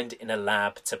designed in a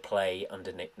lab to play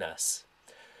under Nick Nurse.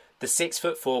 The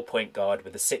 6'4" point guard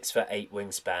with a 6'8"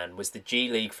 wingspan was the G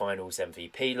League Finals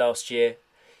MVP last year.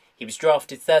 He was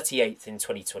drafted 38th in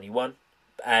 2021,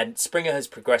 and Springer has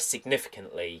progressed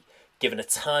significantly, given a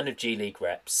ton of G League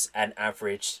reps and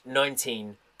averaged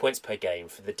 19 points per game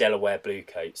for the Delaware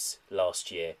Bluecoats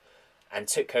last year, and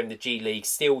took home the G League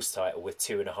Steals title with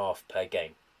 2.5 per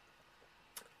game.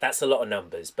 That's a lot of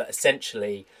numbers, but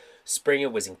essentially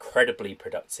Springer was incredibly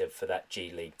productive for that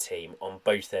G League team on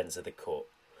both ends of the court.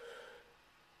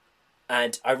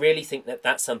 And I really think that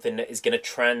that's something that is going to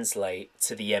translate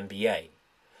to the NBA.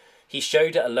 He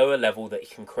showed at a lower level that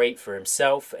he can create for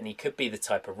himself, and he could be the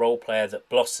type of role player that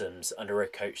blossoms under a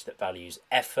coach that values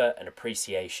effort and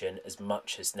appreciation as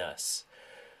much as Nurse.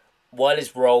 While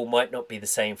his role might not be the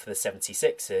same for the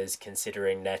 76ers,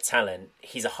 considering their talent,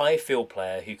 he's a high field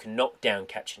player who can knock down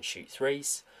catch and shoot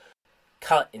threes,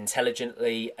 cut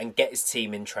intelligently, and get his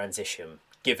team in transition,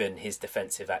 given his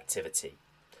defensive activity.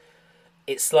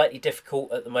 It's slightly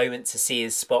difficult at the moment to see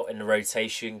his spot in the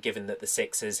rotation, given that the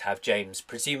Sixers have James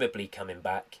presumably coming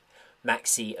back,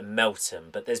 Maxey and Melton,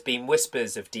 but there's been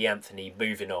whispers of D'Anthony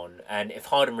moving on, and if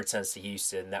Harden returns to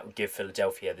Houston, that would give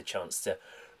Philadelphia the chance to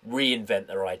reinvent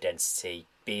their identity,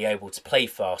 be able to play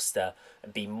faster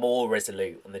and be more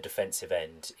resolute on the defensive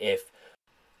end, if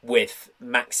with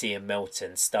Maxey and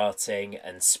Melton starting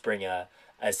and Springer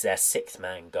as their sixth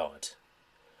man guard.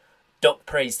 Doc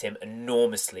praised him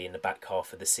enormously in the back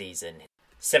half of the season.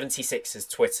 76ers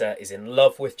Twitter is in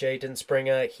love with Jaden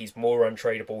Springer. He's more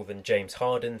untradeable than James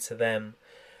Harden to them.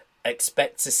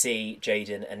 Expect to see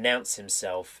Jaden announce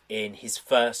himself in his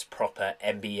first proper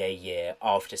NBA year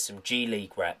after some G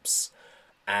League reps,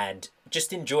 and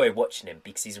just enjoy watching him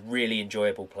because he's a really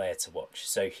enjoyable player to watch.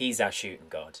 So he's our shooting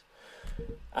guard.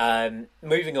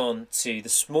 Moving on to the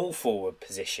small forward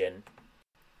position,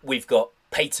 we've got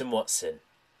Peyton Watson.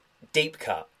 Deep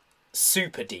cut.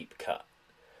 Super deep cut.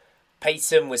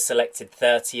 Peyton was selected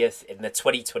 30th in the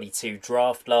 2022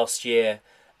 draft last year,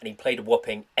 and he played a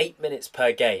whopping 8 minutes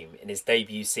per game in his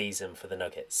debut season for the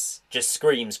Nuggets. Just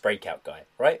screams breakout guy,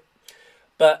 right?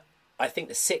 But I think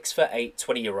the 6'8"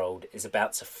 20-year-old is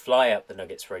about to fly up the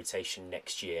Nuggets rotation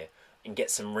next year and get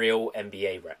some real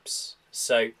NBA reps.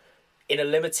 So, in a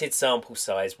limited sample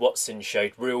size, Watson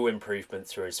showed real improvement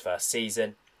through his first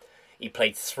season. He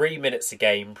played 3 minutes a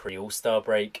game pre-All-Star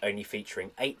break, only featuring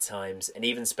 8 times, and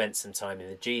even spent some time in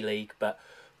the G League. But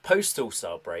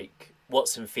post-All-Star break,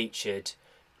 Watson featured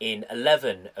in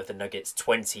 11 of the Nuggets'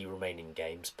 20 remaining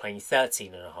games, playing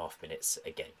 13.5 minutes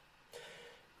a game.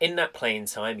 In that playing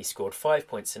time, he scored 5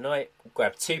 points a night,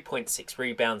 grabbed 2.6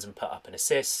 rebounds and put up an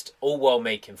assist, all while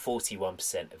making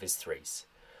 41% of his threes.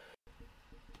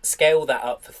 Scale that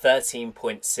up for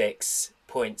 13.6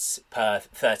 points per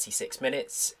 36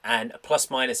 minutes and a plus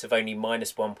minus of only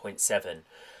minus 1.7.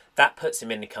 That puts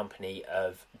him in the company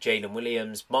of Jalen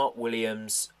Williams, Mark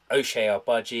Williams, O'Shea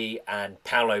Arbaji and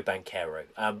Paolo Banchero.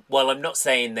 While I'm not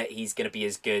saying that he's going to be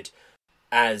as good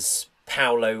as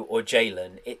Paolo or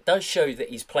Jalen, it does show that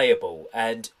he's playable,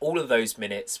 and all of those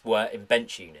minutes were in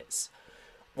bench units.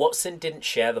 Watson didn't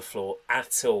share the floor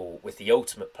at all with the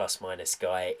ultimate plus-minus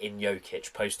guy in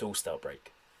Jokic post-All-Star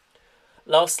break.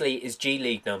 Lastly, his G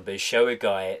League numbers show a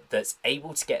guy that's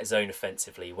able to get his own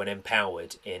offensively when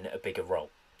empowered in a bigger role.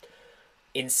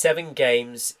 In 7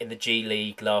 games in the G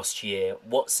League last year,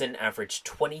 Watson averaged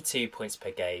 22 points per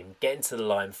game, getting to the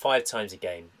line 5 times a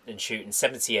game and shooting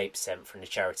 78% from the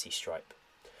charity stripe.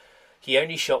 He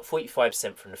only shot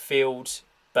 45% from the field,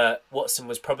 but Watson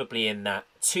was probably in that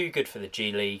too good for the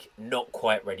G League, not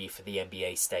quite ready for the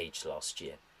NBA stage last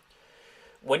year.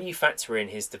 When you factor in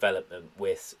his development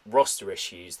with roster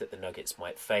issues that the Nuggets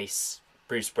might face,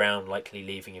 Bruce Brown likely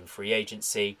leaving in free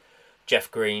agency, Jeff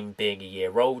Green being a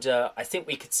year older, I think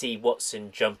we could see Watson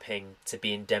jumping to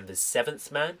being Denver's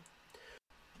 7th man.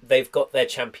 They've got their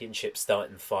championship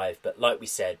starting 5, but like we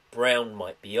said, Brown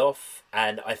might be off,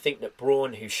 and I think that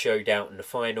Braun, who showed out in the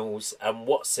finals, and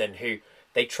Watson, who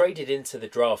they traded into the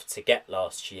draft to get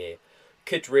last year,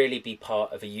 could really be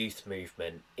part of a youth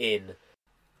movement in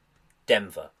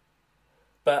Denver.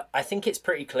 But I think it's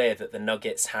pretty clear that the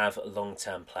Nuggets have a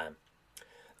long-term plan.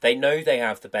 They know they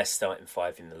have the best starting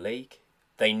 5 in the league.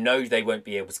 They know they won't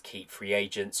be able to keep free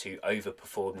agents who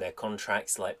overperform their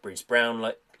contracts like Bruce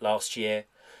Brown last year.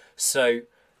 So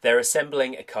they're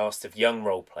assembling a cast of young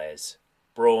role players.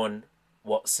 Braun,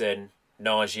 Watson,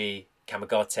 Nagy,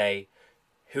 Kamagate,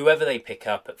 whoever they pick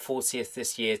up at 40th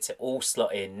this year to all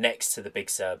slot in next to the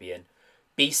big Serbian,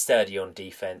 be sturdy on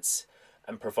defence,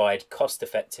 and provide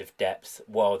cost-effective depth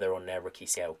while they're on their rookie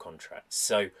scale contracts.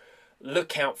 So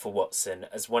look out for Watson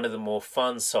as one of the more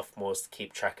fun sophomores to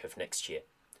keep track of next year.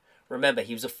 Remember,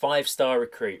 he was a 5-star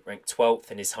recruit ranked 12th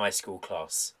in his high school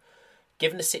class.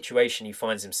 Given the situation he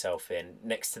finds himself in,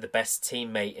 next to the best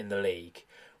teammate in the league,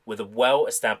 with a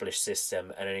well-established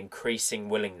system and an increasing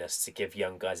willingness to give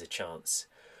young guys a chance,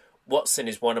 Watson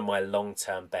is one of my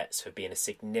long-term bets for being a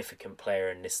significant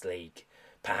player in this league,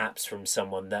 perhaps from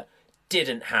someone that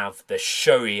didn't have the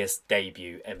showiest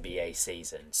debut NBA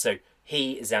season. So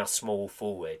he is our small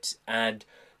forward. And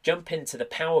jump into the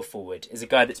power forward is a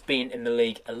guy that's been in the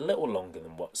league a little longer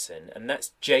than Watson, and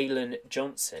that's Jalen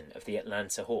Johnson of the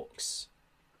Atlanta Hawks.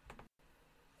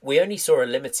 We only saw a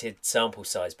limited sample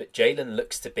size, but Jalen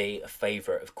looks to be a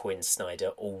favourite of Quinn Snyder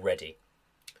already.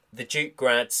 The Duke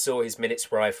grad saw his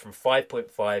minutes rise from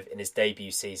 5.5 in his debut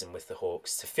season with the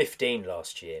Hawks to 15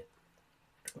 last year.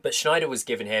 But Schneider was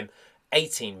giving him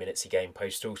 18 minutes a game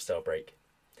post-All-Star break.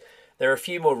 There are a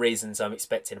few more reasons I'm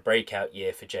expecting a breakout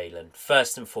year for Jalen.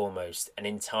 First and foremost, an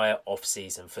entire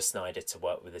off-season for Snyder to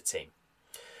work with the team.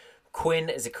 Quinn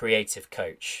is a creative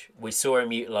coach. We saw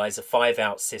him utilise a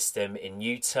 5-out system in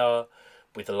Utah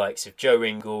with the likes of Joe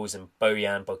Ingles and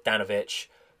Bojan Bogdanovic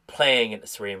playing at the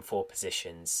 3 and 4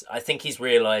 positions. I think he's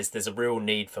realised there's a real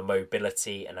need for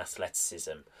mobility and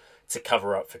athleticism to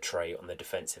cover up for Trey on the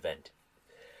defensive end.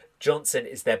 Johnson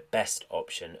is their best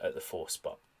option at the 4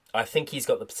 spot. I think he's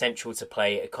got the potential to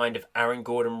play a kind of Aaron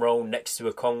Gordon role next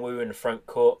to Okongwu in the front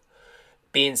court,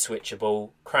 being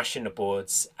switchable, crashing the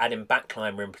boards, adding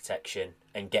backline rim protection,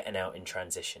 and getting out in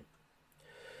transition.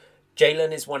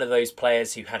 Jalen is one of those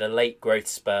players who had a late growth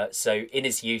spurt, so in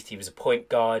his youth he was a point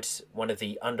guard. One of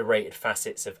the underrated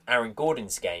facets of Aaron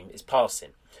Gordon's game is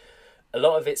passing. A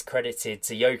lot of it's credited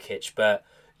to Jokic, but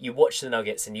you watch the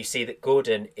Nuggets and you see that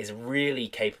Gordon is a really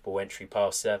capable entry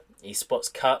passer. He spots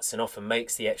cuts and often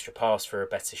makes the extra pass for a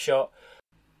better shot,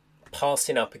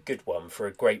 passing up a good one for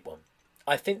a great one.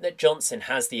 I think that Johnson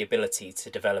has the ability to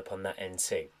develop on that end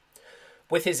too.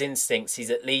 With his instincts, he's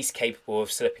at least capable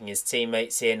of slipping his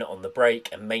teammates in on the break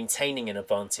and maintaining an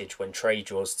advantage when Trey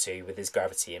draws 2 with his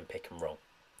gravity and pick and roll.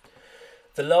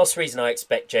 The last reason I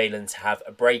expect Jalen to have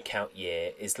a breakout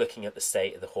year is looking at the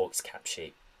state of the Hawks cap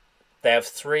sheet. They have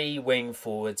 3 wing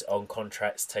forwards on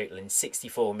contracts totaling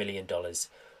 $64 million,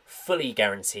 fully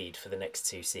guaranteed for the next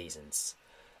 2 seasons.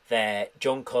 They're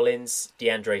John Collins,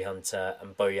 DeAndre Hunter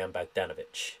and Bojan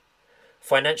Bogdanovic.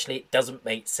 Financially, it doesn't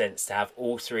make sense to have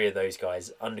all 3 of those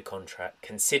guys under contract,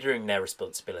 considering their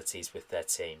responsibilities with their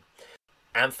team.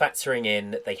 And factoring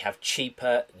in that they have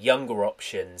cheaper, younger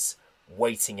options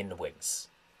waiting in the wings.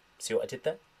 See what I did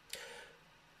there?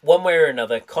 One way or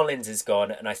another, Collins is gone,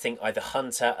 and I think either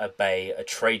Hunter or Bay are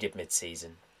traded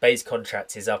mid-season. Bay's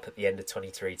contract is up at the end of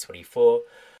 23-24.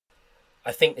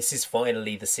 I think this is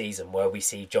finally the season where we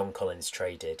see John Collins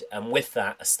traded, and with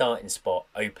that, a starting spot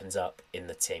opens up in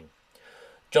the team.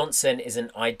 Johnson is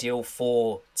an ideal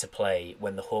 4 to play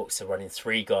when the Hawks are running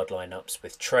 3 guard lineups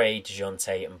with Trey,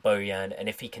 DeJounte and Bojan, and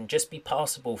if he can just be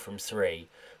passable from 3,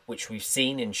 which we've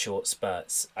seen in short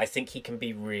spurts, I think he can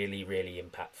be really, really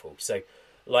impactful. So,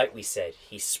 like we said,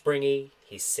 he's springy,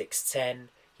 he's 6'10",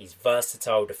 he's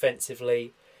versatile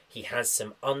defensively, he has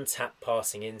some untapped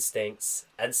passing instincts,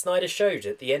 and Snyder showed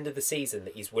at the end of the season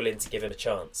that he's willing to give him a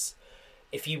chance.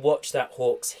 If you watch that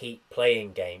Hawks Heat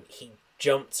playing game, he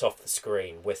jumped off the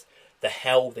screen with the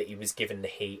hell that he was giving the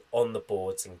Heat on the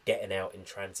boards and getting out in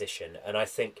transition. And I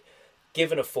think,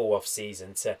 given a full off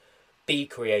season, to be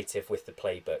creative with the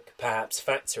playbook. Perhaps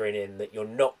factoring in that you're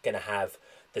not going to have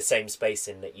the same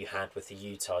spacing that you had with the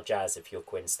Utah Jazz if you're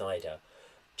Quinn Snyder.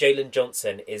 Jalen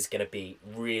Johnson is going to be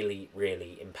really,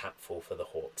 really impactful for the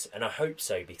Hawks. And I hope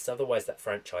so, because otherwise that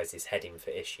franchise is heading for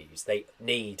issues. They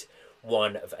need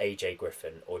one of AJ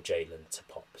Griffin or Jalen to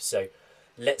pop. So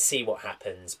let's see what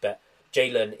happens. But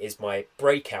Jalen is my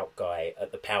breakout guy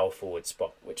at the power forward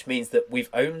spot, which means that we've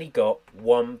only got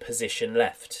one position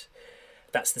left.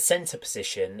 That's the centre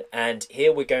position. And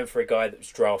here we're going for a guy that was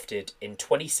drafted in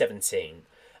 2017.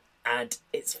 And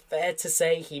it's fair to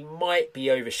say he might be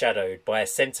overshadowed by a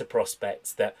centre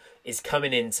prospect that is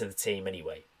coming into the team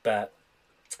anyway. But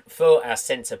for our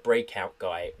centre breakout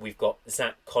guy, we've got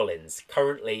Zach Collins,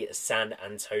 currently a San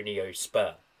Antonio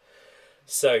Spur.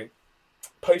 So,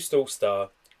 post All-Star,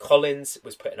 Collins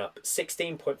was putting up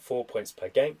 16.4 points per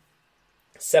game,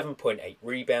 7.8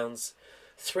 rebounds,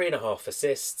 3.5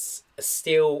 assists, a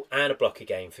steal and a block a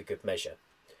game for good measure.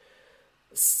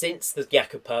 Since the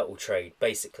Jakob Poeltl trade,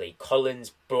 basically,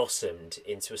 Collins blossomed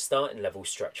into a starting level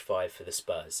stretch 5 for the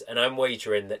Spurs. And I'm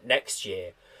wagering that next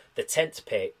year, the 10th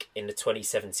pick in the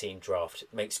 2017 draft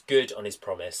makes good on his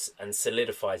promise and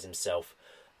solidifies himself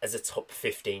as a top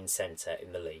 15 centre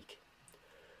in the league.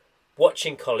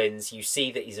 Watching Collins, you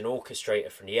see that he's an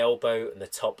orchestrator from the elbow and the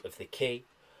top of the key.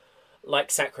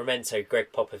 Like Sacramento, Greg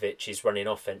Popovich is running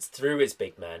offense through his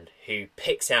big man, who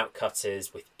picks out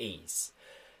cutters with ease.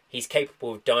 He's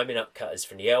capable of diming up cutters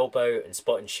from the elbow and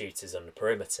spotting shooters on the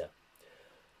perimeter.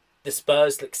 The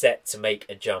Spurs look set to make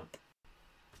a jump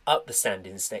up the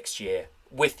standings next year,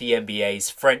 with the NBA's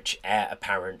French heir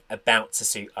apparent about to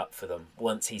suit up for them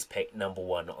once he's picked number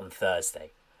 1 on Thursday.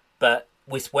 But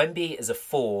with Wemby as a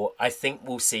 4, I think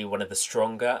we'll see one of the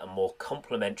stronger and more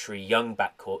complementary young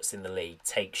backcourts in the league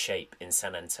take shape in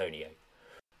San Antonio.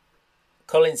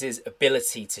 Collins'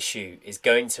 ability to shoot is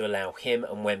going to allow him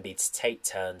and Wemby to take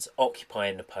turns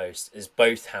occupying the post, as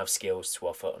both have skills to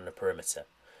offer on the perimeter.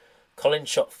 Collins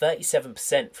shot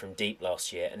 37% from deep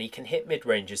last year, and he can hit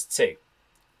mid-ranges too.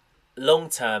 Long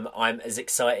term, I'm as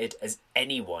excited as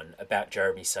anyone about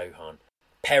Jeremy Sohan,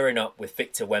 pairing up with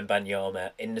Victor Wembanyama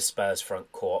in the Spurs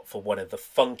front court for one of the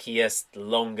funkiest,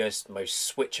 longest,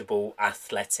 most switchable,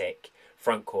 athletic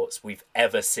front courts we've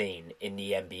ever seen in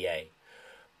the NBA.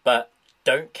 But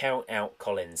don't count out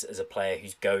Collins as a player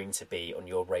who's going to be on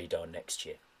your radar next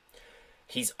year.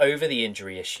 He's over the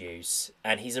injury issues,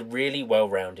 and he's a really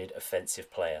well-rounded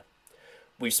offensive player.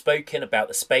 We've spoken about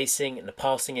the spacing and the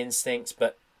passing instincts,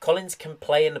 but Collins can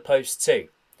play in the post too.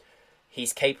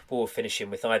 He's capable of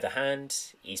finishing with either hand,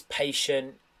 he's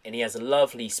patient, and he has a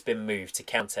lovely spin move to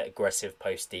counter aggressive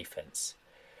post defence.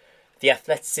 The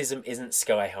athleticism isn't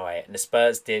sky high, and the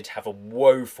Spurs did have a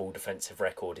woeful defensive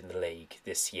record in the league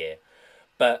this year.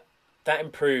 But that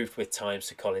improved with times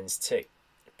for Collins too.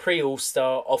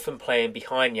 Pre-All-Star, often playing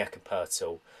behind Jakob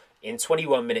Poeltl, in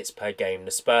 21 minutes per game,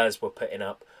 the Spurs were putting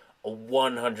up a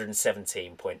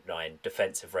 117.9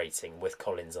 defensive rating with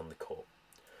Collins on the court.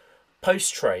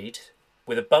 Post-trade,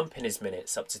 with a bump in his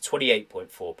minutes up to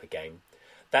 28.4 per game,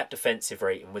 that defensive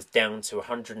rating was down to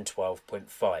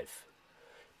 112.5.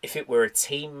 If it were a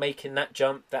team making that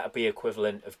jump, that would be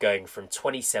equivalent of going from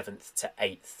 27th to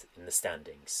 8th in the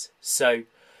standings. So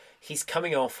he's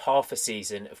coming off half a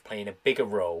season of playing a bigger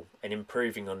role and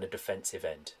improving on the defensive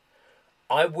end.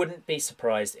 I wouldn't be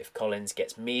surprised if Collins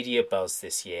gets media buzz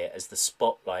this year as the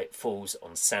spotlight falls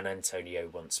on San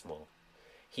Antonio once more.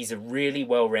 He's a really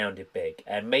well-rounded big,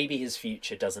 and maybe his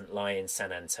future doesn't lie in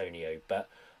San Antonio, but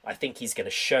I think he's going to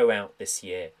show out this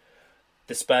year.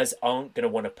 The Spurs aren't going to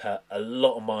want to put a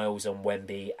lot of miles on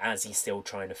Wemby as he's still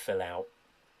trying to fill out.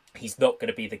 He's not going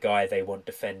to be the guy they want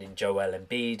defending Joel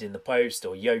Embiid in the post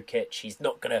or Jokic. He's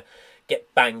not going to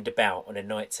get banged about on a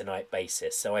night-to-night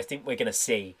basis. So I think we're going to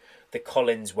see the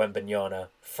Collins-Wembanyama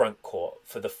front court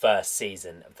for the first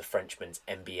season of the Frenchman's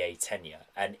NBA tenure.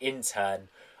 And in turn,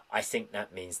 I think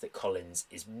that means that Collins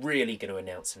is really going to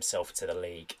announce himself to the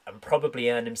league and probably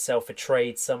earn himself a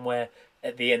trade somewhere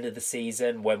at the end of the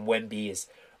season when Wemby is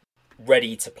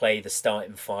ready to play the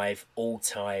starting 5 all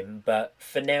time. But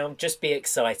for now, just be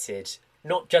excited,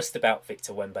 not just about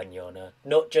Victor Wembanyama,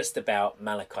 not just about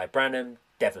Malachi Branham,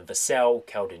 Devin Vassell,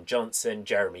 Keldon Johnson,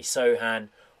 Jeremy Sohan,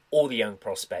 all the young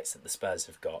prospects that the Spurs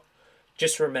have got.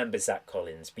 Just remember Zach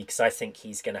Collins, because I think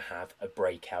he's going to have a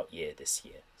breakout year this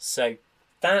year. So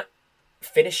that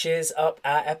finishes up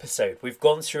our episode. We've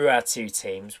gone through our 2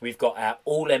 teams. We've got our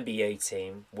all-NBA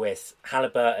team with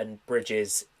Halliburton,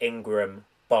 Bridges, Ingram,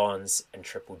 Barnes and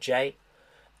Triple J.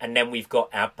 And then we've got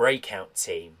our breakout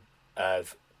team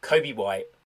of Kobe White,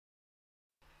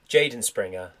 Jaden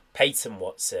Springer, Peyton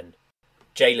Watson,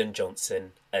 Jalen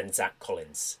Johnson and Zach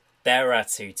Collins. They're our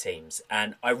two teams,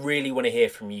 and I really want to hear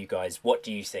from you guys. What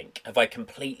do you think? Have I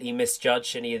completely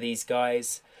misjudged any of these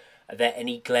guys? Are there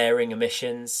any glaring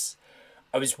omissions?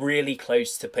 I was really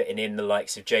close to putting in the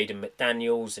likes of Jaden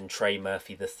McDaniels and Trey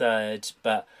Murphy III,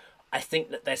 but I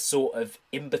think that they're sort of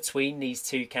in between these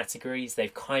two categories.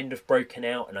 They've kind of broken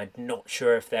out, and I'm not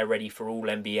sure if they're ready for All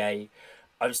NBA.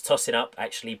 I was tossing up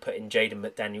actually putting Jaden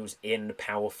McDaniels in the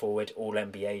power forward All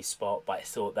NBA spot, but I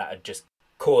thought that would just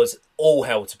cause all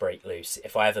hell to break loose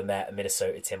if I ever met a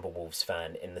Minnesota Timberwolves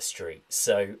fan in the street.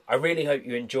 So I really hope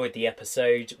you enjoyed the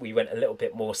episode. We went a little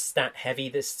bit more stat heavy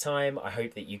this time. I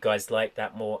hope that you guys like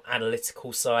that more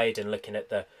analytical side and looking at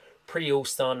the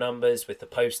pre-All-Star numbers with the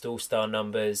post-All-Star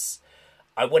numbers.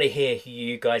 I want to hear who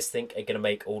you guys think are going to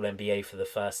make All-NBA for the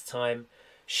first time.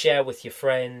 Share with your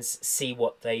friends, see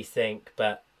what they think.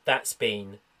 But that's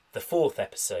been the 4th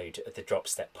episode of the Drop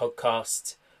Step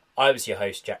podcast. I was your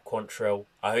host, Jack Quantrill.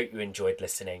 I hope you enjoyed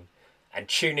listening, and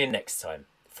tune in next time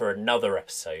for another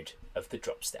episode of the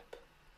Drop Step.